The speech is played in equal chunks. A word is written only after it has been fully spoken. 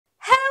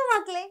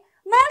മക്കളെ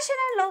motion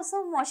and loss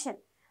of motion,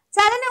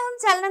 ചലനവും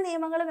ചലന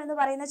നിയമങ്ങളും എന്ന്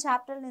പറയുന്ന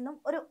ചാപ്റ്ററിൽ നിന്നും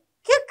ഒരു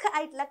ക്വിക്ക്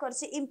ആയിട്ടുള്ള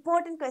കുറച്ച്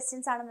ഇമ്പോർട്ടന്റ്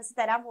ക്വസ്റ്റ്യൻസ് ആണ് മിസ്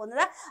തരാൻ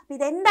പോകുന്നത്. അപ്പൊ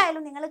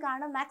ഇതെന്തായാലും നിങ്ങൾ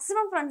കാണും,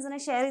 മാക്സിമം ഫ്രണ്ട്സിനെ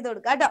ഷെയർ ചെയ്ത്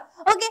കൊടുക്കുക കേട്ടോ.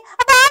 ഓക്കെ,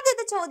 അപ്പൊ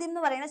ആദ്യത്തെ ചോദ്യം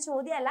എന്ന് പറയുന്ന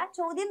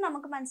ചോദ്യം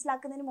നമുക്ക്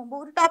മനസ്സിലാക്കുന്നതിന് മുമ്പ്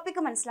ഒരു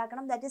ടോപ്പിക്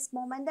മനസ്സിലാക്കണം, ദാറ്റ് ഈസ്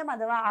മൊമെന്റം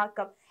അഥവാ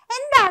ആക്കം.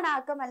 എന്താണ്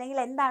ആക്കം അല്ലെങ്കിൽ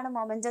എന്താണ്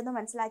മൊമെന്റം എന്ന്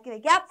മനസ്സിലാക്കി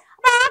വെക്കാം.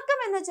 അപ്പൊ ആക്കം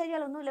എന്ന് വെച്ച്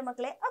കഴിഞ്ഞാൽ ഒന്നുമില്ല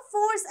മക്കളെ,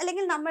 ഫോഴ്സ്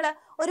അല്ലെങ്കിൽ നമ്മൾ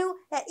ഒരു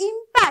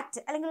ഇമ്പാക്ട്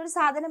അല്ലെങ്കിൽ ഒരു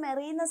സാധനം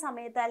എറിയുന്ന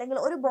സമയത്ത് അല്ലെങ്കിൽ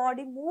ഒരു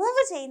ബോഡി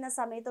മൂവ് ചെയ്യുന്ന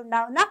സമയത്ത്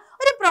ഉണ്ടാവുന്ന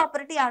ഒരു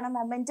പ്രോപ്പർട്ടിയാണ്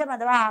മൊമെന്റം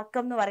അഥവാ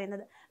ആക്കം എന്ന്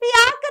പറയുന്നത്. ഈ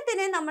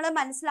ആക്കത്തിനെ നമ്മൾ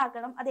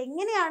മനസ്സിലാക്കണം. അത്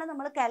എങ്ങനെയാണ്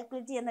നമ്മൾ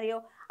കാൽക്കുലേറ്റ് ചെയ്യുന്നറിയോ?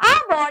 ആ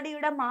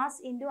ബോഡിയുടെ മാസ്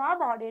ഇൻറ്റു ആ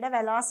ബോഡിയുടെ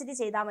വെലോസിറ്റി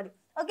ചെയ്താൽ മതി.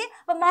 ഓക്കെ,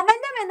 അപ്പൊ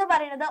മൊമെന്റം എന്ന്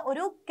പറയുന്നത്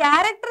ഒരു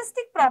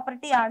ക്യാരക്ടറിസ്റ്റിക്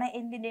പ്രോപ്പർട്ടി ആണ്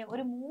എന്തിന്റെ?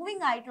 ഒരു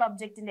മൂവിംഗ് ആയിട്ടുള്ള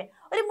ഒബ്ജക്റ്റിന്റെ.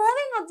 ഒരു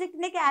മൂവിംഗ്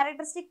ഒബ്ജക്റ്റിന്റെ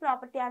ക്യാരക്ടറിസ്റ്റിക്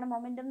പ്രോപ്പർട്ടി ആണ്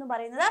മൊമെന്റം എന്ന്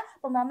പറയുന്നത്.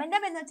 അപ്പൊ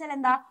മൊമെന്റം എന്ന് വെച്ചാൽ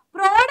എന്താ?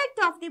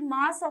 Product of the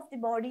mass of the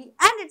body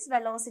and it's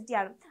velocity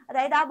ആണ്.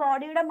 അതായത് ആ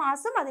ബോഡിയുടെ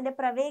മാസും അതിന്റെ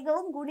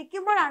പ്രവേഗവും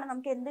ഗുണിക്കുമ്പോഴാണ്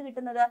നമുക്ക് എന്ത്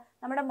കിട്ടുന്നത്?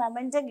 നമ്മുടെ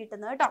മൊമെന്റം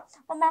കിട്ടുന്നത് കേട്ടോ.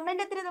 അപ്പൊ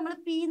മൊമെന്റത്തിന് നമ്മൾ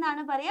പി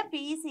എന്നാണ് പറയുക.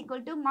 P is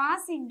equal to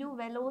mass into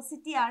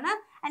velocity ആണ്.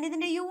 ആൻഡ്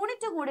ഇതിന്റെ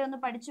യൂണിറ്റ് കൂടെ ഒന്ന്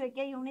പഠിച്ചു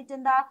വെക്കുക. യൂണിറ്റ്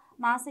എന്താ?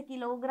 മാസ്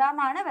കിലോഗ്രാം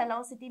ആണ്,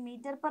 വെലോസിറ്റി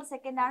മീറ്റർ പെർ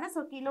സെക്കൻഡ് ആണ്. So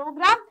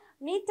kilogram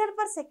metre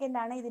per second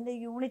ആണ് ഇതിന്റെ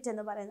യൂണിറ്റ്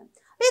എന്ന് പറയുന്നത്.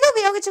 അപ്പൊ ഇത്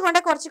ഉപയോഗിച്ചുകൊണ്ട്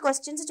കുറച്ച്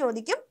ക്വസ്റ്റ്യൻസ്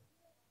ചോദിക്കും,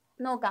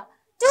 നോക്കാം.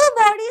 Two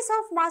bodies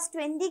of mass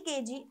 20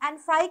 kg and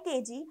 5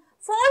 kg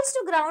falls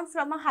to ground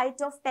from a height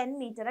of 10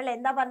 meter. അല്ലെ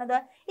എന്താ പറഞ്ഞത്?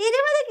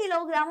 20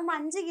 കിലോഗ്രാമും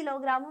 5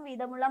 കിലോഗ്രാമും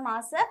വീതമുള്ള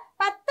മാസ്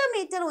 10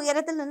 മീറ്റർ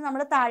ഉയരത്തിൽ നിന്ന്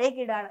നമ്മൾ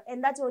താഴേക്ക് ഇടാണ്.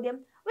 എന്താ ചോദ്യം?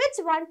 Which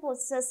one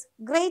possesses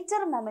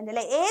greater moment?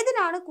 അല്ലെ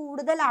ഏതിനാണ്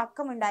കൂടുതൽ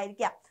ആക്കം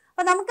ഉണ്ടായിരിക്കുക?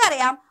 അപ്പൊ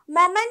നമുക്കറിയാം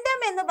മൊമെന്റം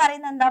എന്ന്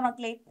പറയുന്നത് എന്താ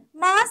മക്കളെ?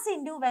 മാസ്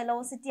ഇൻറ്റു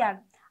വെലോസിറ്റി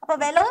ആണ്. അപ്പൊ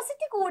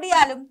വെലോസിറ്റി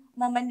കൂടിയാലും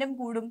മൊമെന്റം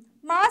കൂടും,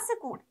 മാസ്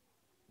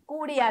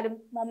കൂടിയാലും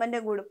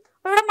മൊമെന്റം കൂടും.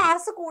 അപ്പൊ ഇവിടെ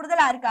മാസ്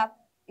കൂടുതൽ ആർക്കാ?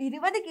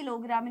 20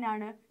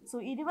 കിലോഗ്രാമിനാണ്. സോ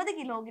 20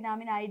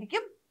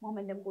 കിലോഗ്രാമിനായിരിക്കും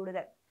മൊമെന്റം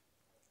കൂടുതൽ.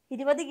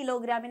 20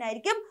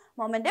 കിലോഗ്രാമിനായിരിക്കും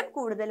മൊമെന്റം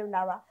കൂടുതൽ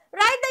ഉണ്ടാവുക.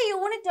 Write the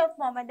unit of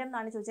momentum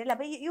എന്നാണ് ചോദിച്ചത്.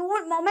 അപ്പൊ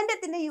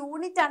മൊമെന്റത്തിന്റെ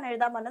യൂണിറ്റ് ആണ്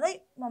എഴുതാൻ പറഞ്ഞത്.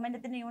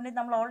 മൊമെന്റത്തിന്റെ യൂണിറ്റ്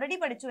നമ്മൾ ഓൾറെഡി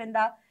പഠിച്ചു,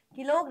 എന്താ?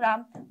 Kilogram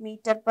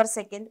metre per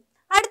second.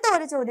 അടുത്ത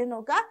ഒരു ചോദ്യം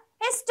നോക്കാം.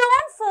 A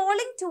stone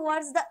falling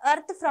towards the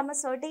earth from a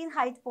certain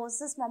height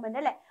possesses moment.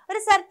 അല്ലെ ഒരു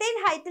certain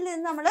ഹൈറ്റിൽ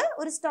നിന്ന് നമ്മൾ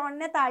ഒരു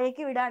സ്റ്റോണിനെ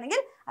താഴേക്ക്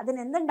വിടുകയാണെങ്കിൽ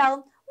അതിന്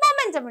എന്തുണ്ടാവും?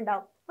 മൊമെന്റം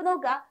ഉണ്ടാവും. അപ്പൊ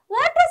നോക്കുക,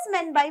 വാട്ട് ഈസ്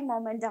മെന്റ് ബൈ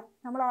മൊമെന്റം?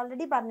 നമ്മൾ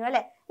ഓൾറെഡി പറഞ്ഞു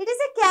അല്ലെ. It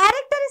is A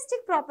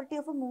characteristic property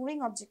of A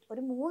moving object.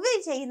 ഒരു മൂവ്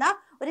ചെയ്യുന്ന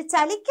ഒരു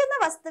ചലിക്കുന്ന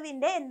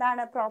വസ്തുവിന്റെ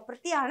എന്താണ്?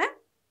 പ്രോപ്പർട്ടി ആണ്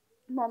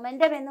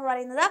മൊമെന്റം എന്ന്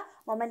പറയുന്നത്.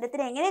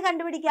 മൊമെന്റത്തിന് എങ്ങനെ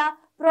കണ്ടുപിടിക്കുക?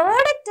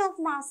 Product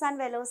of mass and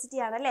velocity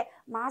ആണ് അല്ലെ.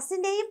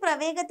 മാസിന്റെയും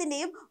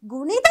പ്രവേഗത്തിന്റെയും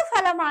ഗുണിത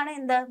ഫലമാണ്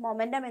എന്ത്?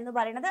 മൊമെന്റം എന്ന്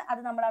പറയുന്നത്.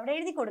 അത് നമ്മൾ അവിടെ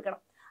എഴുതി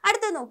കൊടുക്കണം.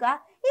 അടുത്ത നോക്കുക,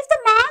 if the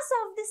mass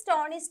of the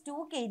stone is 2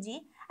 kg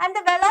and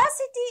the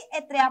velocity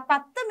എത്രയാ?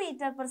 10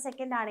 മീറ്റർ പെർ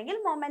സെക്കൻഡ് ആണെങ്കിൽ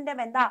മൊമെന്റം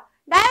എന്താ?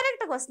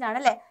 ഡയറക്റ്റ് ക്വസ്റ്റൻ ആണ്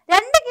അല്ലെ.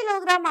 2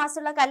 കിലോഗ്രാം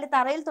മാസുള്ള കല്ല്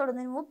തറയിൽ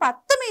തൊടുന്നതിന് മുമ്പ്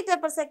 10 മീറ്റർ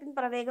പെർ സെക്കൻഡ്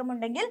പ്രവേഗം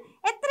ഉണ്ടെങ്കിൽ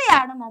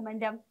എത്രയാണ്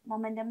മൊമെന്റം?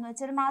 മൊമെന്റം എന്ന്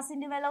വെച്ചാൽ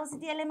മാസിന്റെ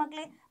വെലോസിറ്റി അല്ലേ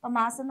മക്കളെ. അപ്പൊ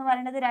മാസ് എന്ന്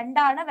പറയുന്നത്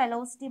 2 ആണ്,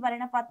 വെലോസിറ്റി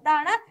പറയുന്നത് 10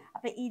 ആണ്.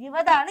 അപ്പൊ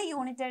 20 ആണ്.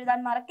 യൂണിറ്റ് എഴുതാൻ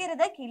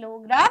മറക്കരുത്.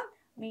 കിലോഗ്രാം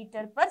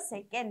മീറ്റർ പെർ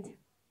സെക്കൻഡ്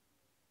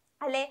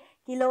അല്ലെ.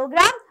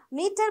 കിലോഗ്രാം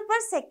മീറ്റർ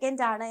പെർ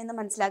സെക്കൻഡ് ആണ് എന്ന്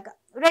മനസ്സിലാക്കുക.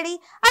 റെഡി?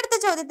 അടുത്ത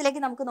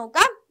ചോദ്യത്തിലേക്ക് നമുക്ക്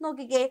നോക്കാം.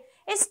 നോക്കിക്കേ,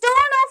 A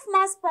stone of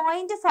mass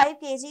 0.5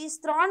 kg is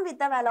thrown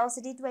with a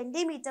velocity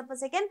 20 meter per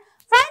second.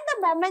 Find the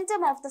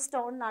momentum of the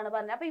stone എന്നാണ്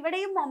പറഞ്ഞത്. അപ്പൊ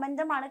ഇവിടെയും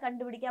മൊമെന്റം ആണ്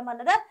കണ്ടുപിടിക്കാൻ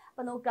പറഞ്ഞത്.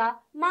 അപ്പൊ നോക്കുക,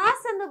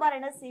 മാസ് എന്ന്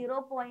പറയുന്നത്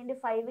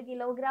 0.5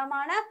 കിലോഗ്രാം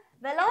ആണ്.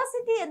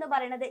 വെലോസിറ്റി എന്ന്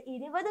പറയുന്നത്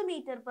 20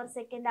 മീറ്റർ പെർ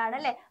സെക്കൻഡ് ആണ്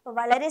അല്ലെ. അപ്പൊ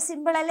വളരെ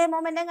സിമ്പിൾ അല്ലേ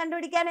മൊമെന്റം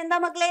കണ്ടുപിടിക്കാൻ? എന്താ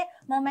മക്കളെ?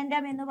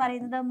 മൊമെന്റം എന്ന്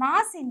പറയുന്നത്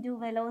മാസ് ഇൻറ്റു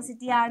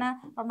വെലോസിറ്റി ആണ്.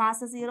 അപ്പൊ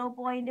മാസ്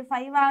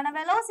 0.5 ആണ്,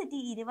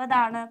 വെലോസിറ്റി 20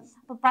 ആണ്.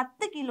 അപ്പൊ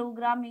 10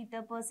 കിലോഗ്രാം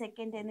മീറ്റർ പെർ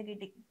സെക്കൻഡ് എന്ന്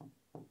കിട്ടി.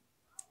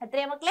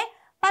 എത്രയാ മക്കളെ?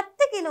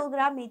 10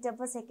 കിലോഗ്രാം മീറ്റർ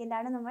പെർ സെക്കൻഡ്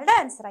ആണ് നമ്മളുടെ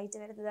ആൻസർ ആയിട്ട്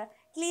വരുന്നത്.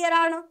 ക്ലിയർ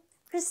ആണോ?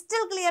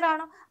 ക്രിസ്റ്റൽ ക്ലിയർ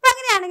ആണോ? അപ്പൊ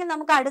അങ്ങനെയാണെങ്കിൽ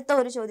നമുക്ക് അടുത്ത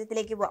ഒരു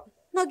ചോദ്യത്തിലേക്ക് പോവാം.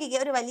 നോക്കിക്കേ,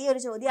 ഒരു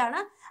വലിയൊരു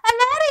ചോദ്യമാണ്. A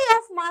lorry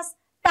of mass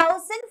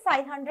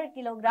 1500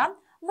 kilogram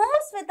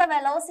moves with a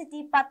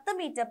velocity 10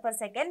 meter per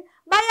second.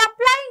 By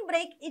applying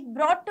brake, it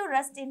brought to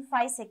rest in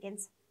 5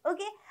 seconds.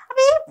 Okay,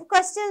 അപ്പൊ ഈ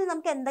ക്വസ്റ്റ്യൻ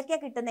നമുക്ക് എന്തൊക്കെയാ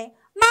കിട്ടുന്നേ?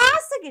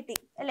 മാസ് കിട്ടി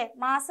അല്ലെ.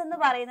 മാസ് എന്ന്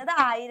പറയുന്നത്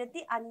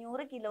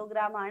 1500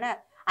 കിലോഗ്രാം ആണ്.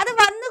 അത്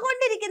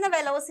വന്നുകൊണ്ടിരിക്കുന്ന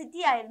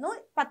വെലോസിറ്റി ആയിരുന്നു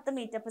 10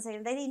 മീറ്റർ പെർ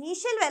സെക്കൻഡ്. അതായത്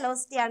ഇനീഷ്യൽ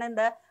വെലോസിറ്റി ആണ്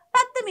എന്ത്?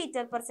 10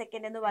 മീറ്റർ പെർ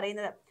സെക്കൻഡ് എന്ന്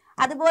പറയുന്നത്.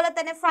 അതുപോലെ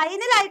തന്നെ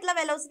ഫൈനൽ ആയിട്ടുള്ള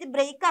വെലോസിറ്റി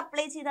ബ്രേക്ക്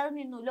അപ്ലൈ ചെയ്ത് അത്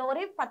നിന്നു.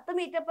 ലോറി 10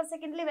 മീറ്റർ പെർ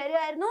സെക്കൻഡിൽ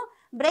വരുമായിരുന്നു.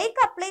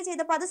 ബ്രേക്ക് അപ്ലൈ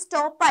ചെയ്തപ്പോൾ അത്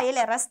സ്റ്റോപ്പ് ആയി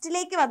അല്ലെ,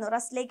 റെസ്റ്റിലേക്ക് വന്നു.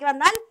 റെസ്റ്റിലേക്ക്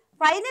വന്നാൽ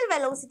ഫൈനൽ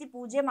വെലോസിറ്റി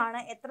 0 ആണ്.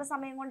 എത്ര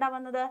സമയം കൊണ്ടാണ്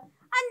വന്നത്?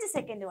 5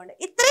 സെക്കൻഡ് കൊണ്ട്.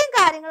 ഇത്രയും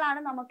കാര്യങ്ങളാണ്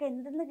നമുക്ക്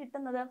എന്തിൽ നിന്ന്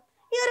കിട്ടുന്നത്?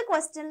 ഈ ഒരു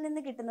ക്വസ്റ്റ്യനിൽ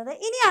നിന്ന് കിട്ടുന്നത്.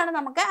 ഇനിയാണ്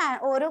നമുക്ക്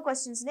ഓരോ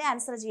ക്വസ്റ്റ്യൻസിന്റെ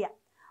ആൻസർ ചെയ്യാം.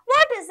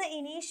 What is the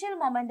initial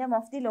momentum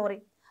of the lorry?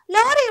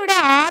 ലോറിയുടെ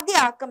ആദ്യ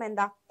ആക്കം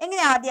എന്താ?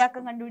 എങ്ങനെ ആദ്യ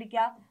ആക്കം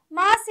കണ്ടുപിടിക്കുക?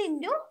 മാസ്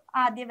ഇൻറ്റു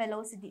ആദ്യ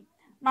വെലോസിറ്റി.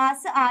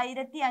 മാസ്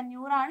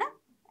 1500 ആണ്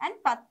ആൻഡ്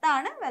 10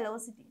 ആണ്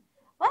വെലോസിറ്റി.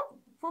 അപ്പൊ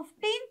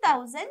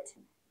 15,000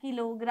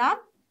 കിലോഗ്രാം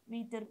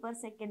മീറ്റർ പെർ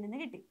സെക്കൻഡ് എന്ന്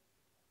കിട്ടി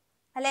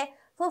അല്ലെ.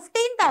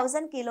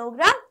 15,000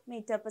 കിലോഗ്രാം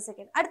മീറ്റർ പെർ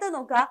സെക്കൻഡ്. അടുത്ത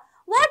നോക്കുക,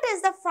 what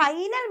is the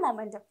final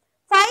momentum?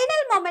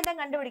 Final momentum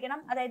കണ്ടുപിടിക്കണം.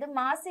 അതായത്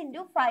മാസ്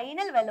ഇൻറ്റു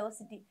ഫൈനൽ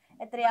വെലോസിറ്റി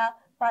എത്രയാ?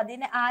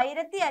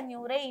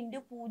 1500 ഇൻറ്റു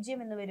 0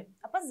 എന്ന് വരും.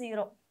 അപ്പൊ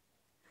 0.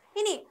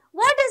 ഇനി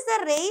what is the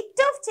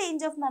rate of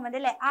change of moment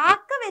അല്ലെ?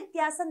 ആക്ക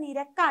വ്യത്യാസ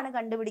നിരക്കാണ്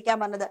കണ്ടുപിടിക്കാൻ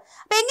പറഞ്ഞത്.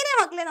 അപ്പൊ എങ്ങനെയാ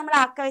മക്കളെ നമ്മൾ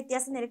ആക്ക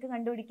വ്യത്യാസ നിരക്ക്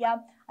കണ്ടുപിടിക്കാം?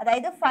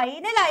 അതായത്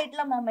ഫൈനൽ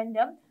ആയിട്ടുള്ള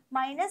momentum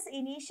minus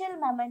initial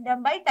momentum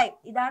by time.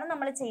 ഇതാണ്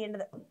നമ്മൾ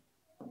ചെയ്യേണ്ടത്.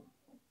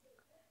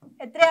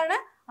 എത്രയാണ്?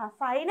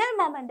 Final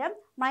momentum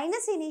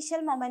minus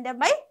initial momentum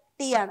by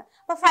T ആണ്.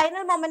 അപ്പൊ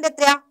ഫൈനൽ മൊമെന്റ്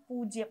എത്രയാ?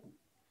 0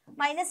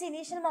 മൈനസ്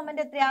ഇനീഷ്യൽ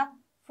മൊമെന്റ് എത്രയാ?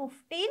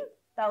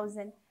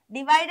 15,000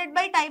 ഡിവൈഡഡ്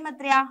ബൈ ടൈം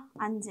എത്രയാ?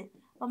 5.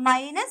 അപ്പൊ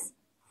മൈനസ്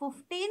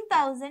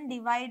 15,000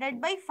 ഡിവൈഡഡ്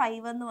ബൈ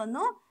 5 എന്ന്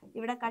വന്നു.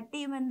 ഇവിടെ കട്ട്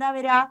ചെയ്യുമ്പോൾ എന്താ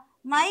വരിക?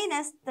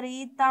 മൈനസ്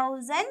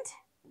 3,000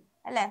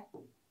 അല്ലെ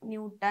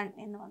ന്യൂട്ടൺ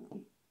എന്ന് വന്നു.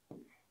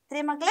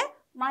 ഇത്രയും മക്കളെ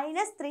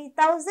മൈനസ്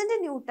 3,000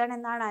 ന്യൂട്ടൺ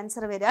എന്നാണ്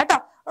ആൻസർ വരിക കേട്ടോ.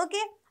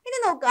 ഓക്കെ, ഇനി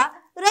നോക്കുക.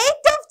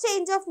 Rate of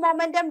change of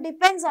momentum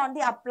depends on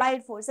the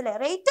applied force അല്ലെ?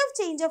 Rate of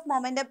change of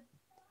momentum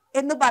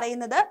എന്ന്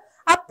പറയുന്നത്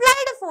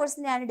അപ്ലൈഡ്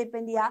ഫോഴ്സിനെയാണ്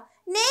ഡിപ്പെൻഡ് ചെയ്യുക.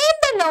 Name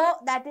the law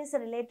that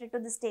is related to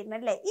the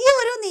statement അല്ലെ? ഈ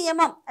ഒരു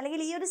നിയമം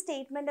അല്ലെങ്കിൽ ഈ ഒരു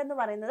സ്റ്റേറ്റ്മെന്റ് എന്ന്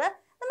പറയുന്നത്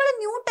നമ്മൾ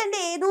ന്യൂട്ടന്റെ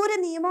ഏതോ ഒരു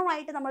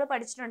നിയമമായിട്ട് നമ്മൾ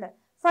പഠിച്ചിട്ടുണ്ട്.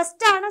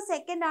 ഫസ്റ്റ് ആണോ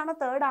സെക്കൻഡ് ആണോ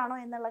തേർഡ് ആണോ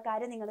എന്നുള്ള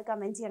കാര്യം നിങ്ങൾ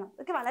കമന്റ് ചെയ്യണം.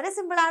 ഓക്കെ, വളരെ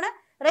സിമ്പിൾ ആണ്.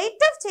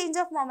 Rate of change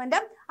of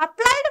momentum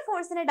applied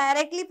ഫോഴ്സിന്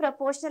directly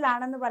proportional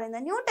ആണെന്ന്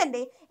പറയുന്നത്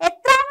ന്യൂട്ടന്റെ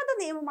എത്രാമത്തെ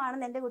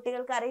നിയമമാണെന്ന് എന്റെ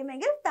കുട്ടികൾക്ക്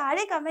അറിയുമെങ്കിൽ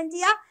താഴെ കമന്റ്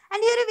ചെയ്യുക.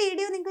 ആൻഡ് ഈ ഒരു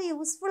വീഡിയോ നിങ്ങൾക്ക്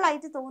യൂസ്ഫുൾ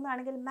ആയിട്ട്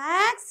തോന്നുകയാണെങ്കിൽ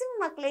മാക്സിമം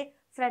മക്കളെ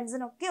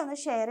ഫ്രണ്ട്സിനൊക്കെ ഒന്ന്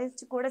ഷെയർ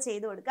കൂടെ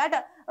ചെയ്ത് കൊടുക്കുക കേട്ടോ.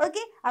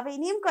 ഓക്കെ, അപ്പൊ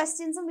ഇനിയും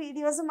ക്വസ്റ്റ്യൻസും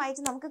വീഡിയോസും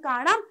ആയിട്ട് നമുക്ക്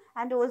കാണാം.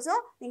 ആൻഡ് ഓൾസോ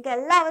നിങ്ങൾക്ക്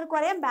എല്ലാവർക്കും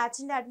അറിയാം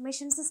ബാച്ചിന്റെ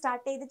അഡ്മിഷൻസ്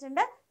സ്റ്റാർട്ട്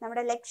ചെയ്തിട്ടുണ്ട്.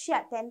 നമ്മുടെ ലക്ഷ്യ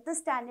 10th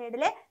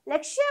സ്റ്റാൻഡേർഡിലെ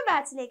ലക്ഷ്യ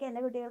ബാച്ചിലേക്ക്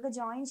എൻ്റെ കുട്ടികൾക്ക്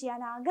ജോയിൻ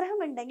ചെയ്യാൻ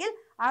ആഗ്രഹമുണ്ടെങ്കിൽ,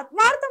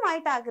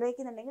 ആത്മാർത്ഥമായിട്ട്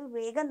ആഗ്രഹിക്കുന്നുണ്ടെങ്കിൽ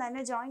വേഗം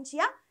തന്നെ ജോയിൻ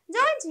ചെയ്യാം.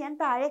 ജോയിൻ ചെയ്യാൻ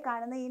താഴെ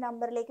കാണുന്ന ഈ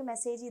നമ്പറിലേക്ക്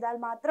മെസ്സേജ് ചെയ്താൽ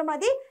മാത്രം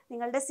മതി.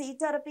 നിങ്ങളുടെ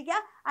സീറ്റ് ഉറപ്പിക്കുക.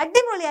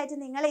 അടിപൊളിയായിട്ട്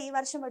നിങ്ങളെ ഈ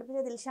വർഷം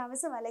പഠിപ്പിച്ച ദിൽഷ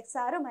മിസ്സും അലക്സ്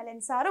സാറും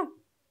അലൻ സാറും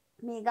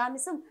മേഘ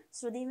മിസ്സും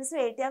ശ്രുതി മിസ്സും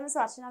ഏട്ടിയ മിസ്സും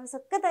അർച്ചന മിസ്സും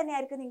ഒക്കെ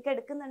തന്നെയായിരിക്കും നിങ്ങൾക്ക്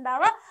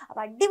എടുക്കുന്നുണ്ടാവുക. അപ്പൊ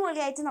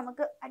അടിപൊളിയായിട്ട്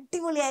നമുക്ക്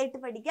അടിപൊളിയായിട്ട്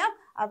പഠിക്കാം.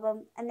 അപ്പം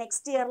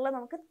നെക്സ്റ്റ് ഇയറിൽ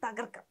നമുക്ക്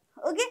തകർക്കാം.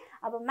 ഓക്കെ,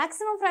 അപ്പം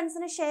മാക്സിമം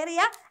ഫ്രണ്ട്സിന് ഷെയർ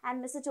ചെയ്യുക.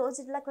 ആൻഡ് മിസ്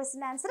ചോദിച്ചിട്ടുള്ള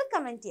ക്വസ്റ്റ്യൻ ആൻസർ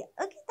കമന്റ്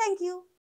ചെയ്യുക. Okay, thank you.